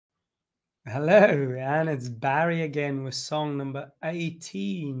Hello, and it's Barry again with song number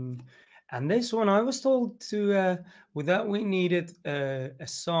 18. And this one, I was told with that we needed a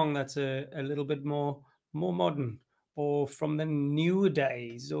song that's a little bit more modern, or from the new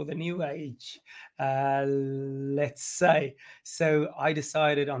days or the new age, let's say. So I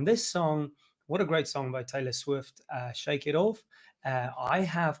decided on this song. What a great song by Taylor Swift, "Shake It Off." I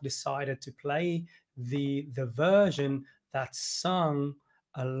have decided to play the version that's sung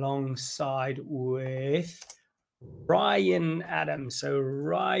alongside with Ryan Adams. So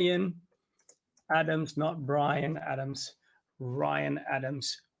Ryan Adams, not Brian Adams, Ryan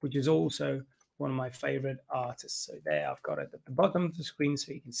Adams, which is also one of my favorite artists. So there, I've got it at the bottom of the screen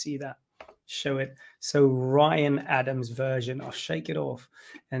so you can see that. Show it. So Ryan Adams' version of "Shake It Off,"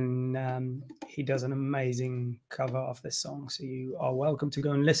 and he does an amazing cover of this song. So you are welcome to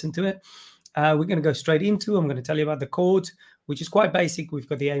go and listen to it. We're going to go straight into. I'm going to tell you about the chords, which is quite basic. We've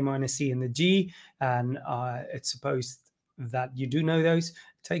got the A minor, C, and the G, and it's supposed that you do know those.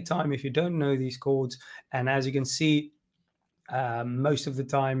 Take time if you don't know these chords. And as you can see, most of the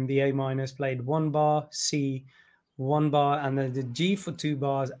time the A minor is played 1 bar, C 1 bar, and then the G for 2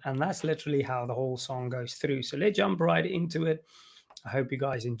 bars, and that's literally how the whole song goes through. So let's jump right into it. I hope you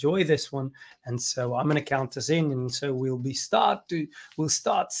guys enjoy this one, and so I'm going to count us in, and so we'll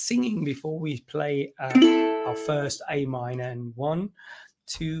start singing before we play our first A minor. And 1,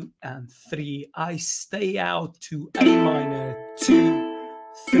 2, and 3. I stay out to A minor. 2,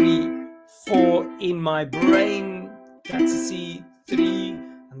 3, 4 in my brain. That's a C. 3,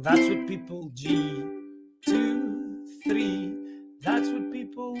 and that's what people G. 2, 3. That's what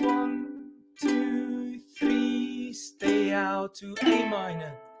people 1, 2, 3. Stay out to A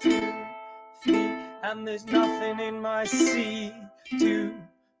minor. 2, 3, and there's nothing in my C. 2,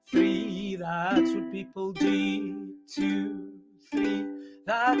 3. That's what people G. 2, 3.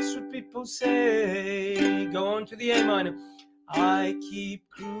 That's what people say. Going to the A minor. I keep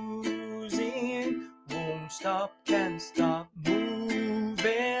cruising, won't stop, can't stop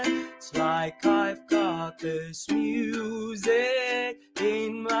moving. It's like I've got this music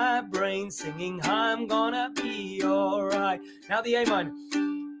in my brain singing, I'm gonna be alright. Now the A minor.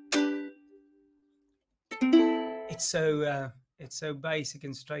 It's so basic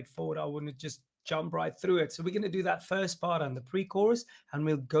and straightforward. I wouldn't just jump right through it. So we're going to do that first part on the pre-chorus, and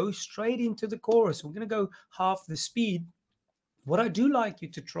we'll go straight into the chorus. We're going to go half the speed. What I do like you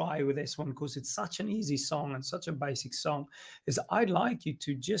to try with this one, because it's such an easy song and such a basic song, is I'd like you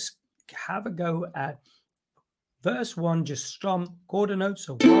to just have a go at verse 1, just strum quarter notes.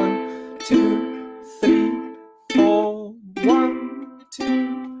 So 1, 2, 3, 4, 1,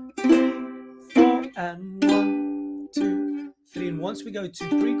 2, 3, 4, and 1, 2, 3. And once we go to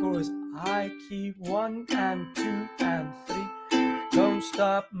pre-chorus, I keep 1 and 2 and 3. Don't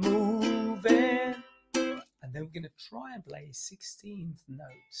stop moving. And then we're going to try and play 16th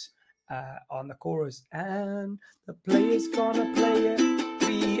notes on the chorus. And the player's going to play it.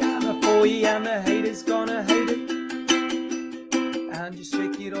 3 and a 4, and the hater's going to hate it. And just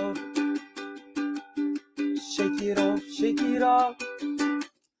shake it off. Shake it off, shake it off.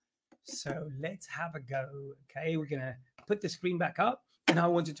 So let's have a go. Okay, we're going to put the screen back up. And I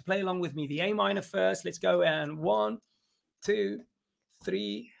want you to play along with me. The A minor first. Let's go. And 1, 2,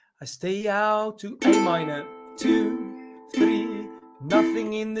 3. I stay out to A minor. 2, 3,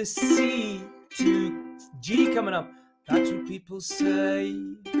 nothing in the C. 2, G coming up. That's what people say.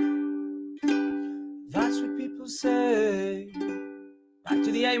 That's what people say. Back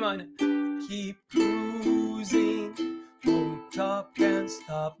to the A minor. Keep cruising, won't stop, can't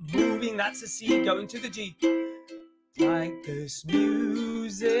stop moving. That's a C. Going to the G. Like this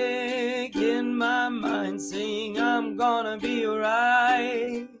music in my mind, saying I'm gonna be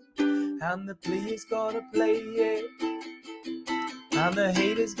alright. And the player's gonna play it, and the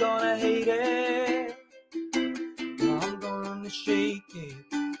hater's gonna hate it. I'm gonna shake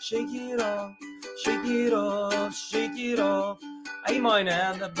it off, shake it off, shake it off. A minor,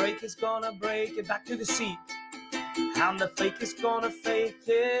 and the breaker's gonna break it. Back to the C, and the faker's gonna fake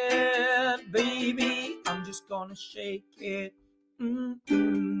it. Baby, I'm just gonna shake it. I'm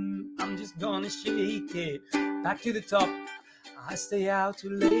just gonna shake it. Back to the top. I stay out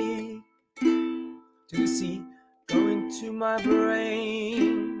too late. To the C, go into my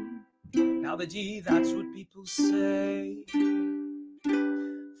brain. Now the G, that's what people say.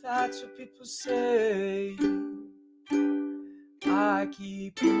 That's what people say. I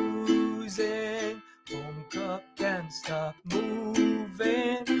keep cruising, won't up, can't stop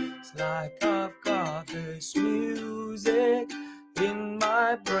moving. It's like I've got this music in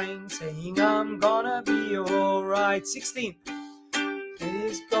my brain saying I'm gonna be alright. 16.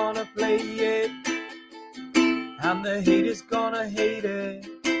 He's gonna play it, and the haters gonna hate it.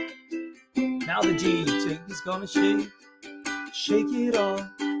 Now the G is gonna shake it off,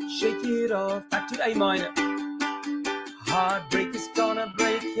 shake it off. Back to A minor. Heartbreak is gonna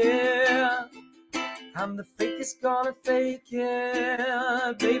break it, and the fake is gonna fake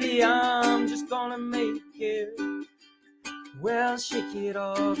it. Baby, I'm just gonna make it. Well, shake it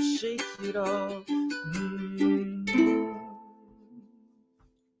off, shake it off.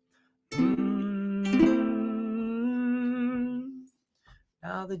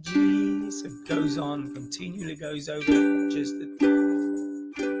 Now the G so goes on, continually goes over just the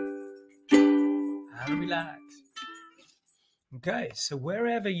and relax. Okay, so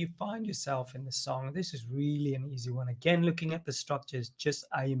wherever you find yourself in the song, this is really an easy one. Again, looking at the structures, just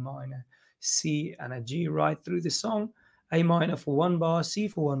A minor, C and a G right through the song. A minor for 1 bar, C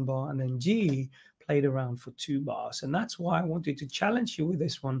for 1 bar, and then G played around for 2 bars. And that's why I wanted to challenge you with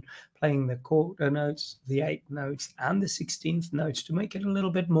this one, playing the quarter notes, the 8th notes, and the 16th notes to make it a little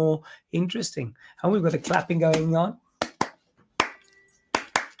bit more interesting. And we've got the clapping going on,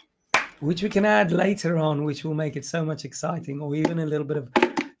 which we can add later on, which will make it so much exciting, or even a little bit of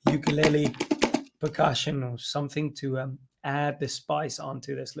ukulele percussion or something to add the spice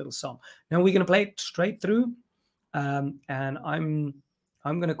onto this little song. Now we're going to play it straight through, and I'm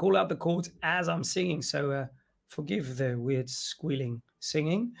going to call out the chords as I'm singing, so forgive the weird squealing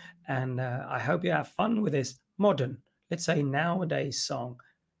singing, and I hope you have fun with this modern, let's say nowadays song.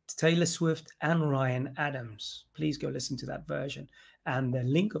 Taylor Swift and Ryan Adams. Please go listen to that version. And the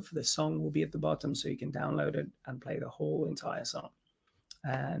link of the song will be at the bottom so you can download it and play the whole entire song.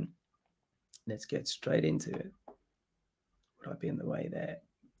 And let's get straight into it. Would I be in the way there?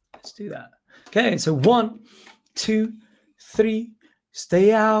 Let's do that. Okay, so 1, 2, 3.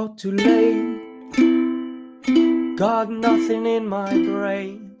 Stay out too late. Got nothing in my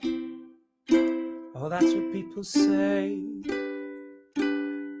brain. Oh, that's what people say.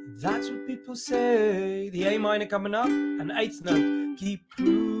 That's what people say. The A minor coming up, an 8th note. Keep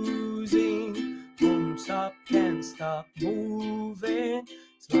cruising, won't stop, can't stop moving.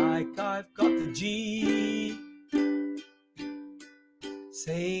 It's like I've got the G,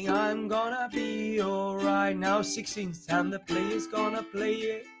 saying I'm gonna be alright. Now 16th, and the player's gonna play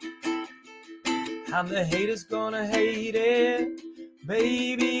it, and the haters gonna hate it.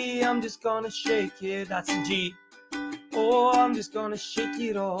 Baby, I'm just gonna shake it. That's a G. Oh, I'm just gonna shake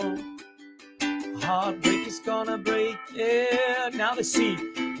it off. Heartbreak is gonna break it. Now the C,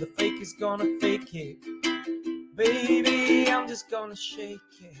 the fake is gonna fake it. Baby, I'm just gonna shake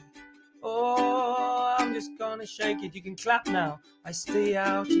it. Oh, I'm just gonna shake it. You can clap now. I stay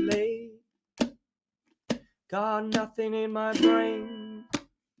out too late. Got nothing in my brain.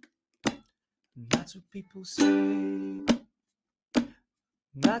 That's what people say.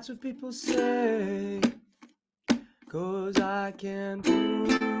 That's what people say. 'Cause I can't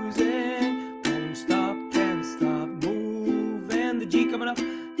cruise it, won't stop, can't stop moving. The G coming up,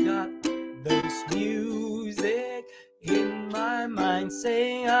 got this music in my mind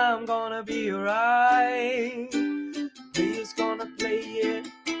saying I'm gonna be alright. Player's gonna play it.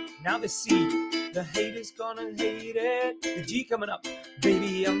 Now the C, the haters gonna hate it. The G coming up,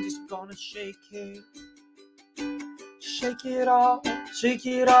 baby, I'm just gonna shake it. Shake it off, shake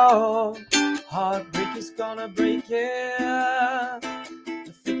it off. Heartbreak is gonna break it.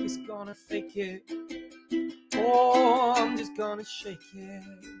 The fake is gonna fake it. Oh, I'm just gonna shake it.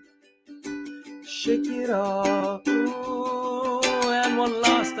 Shake it off. Ooh, and one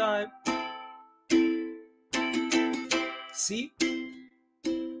last time. C.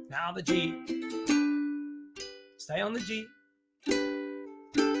 Now the G. Stay on the G.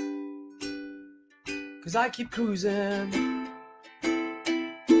 'Cause I keep cruising.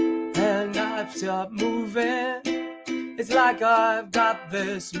 And I've stopped moving. It's like I've got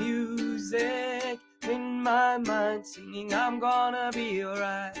this music in my mind singing I'm gonna be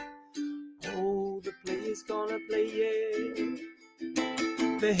alright. Oh, the player's gonna play it.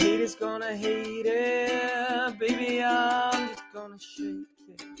 The haters gonna hate it. Baby, I'm just gonna shake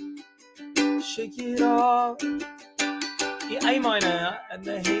it. Shake it off. The A minor, and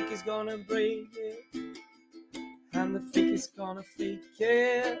the hate is gonna break it. And the fake is gonna fake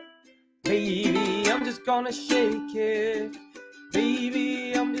it. Baby, I'm just gonna shake it.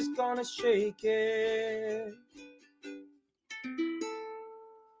 Baby, I'm just gonna shake it.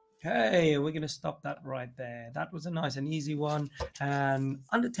 Okay, we're going to stop that right there. That was a nice and easy one, and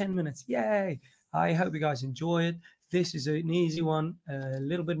under 10 minutes. Yay! I hope you guys enjoy it. This is an easy one, a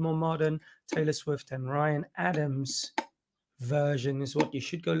little bit more modern. Taylor Swift and Ryan Adams version is what you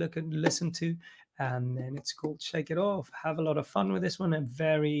should go look and listen to. and then it's called Shake It Off. Have a lot of fun with this one. A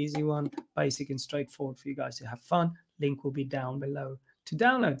very easy one, basic and straightforward for you guys to have fun. Link will be down below to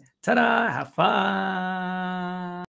download. Ta-da! Have fun!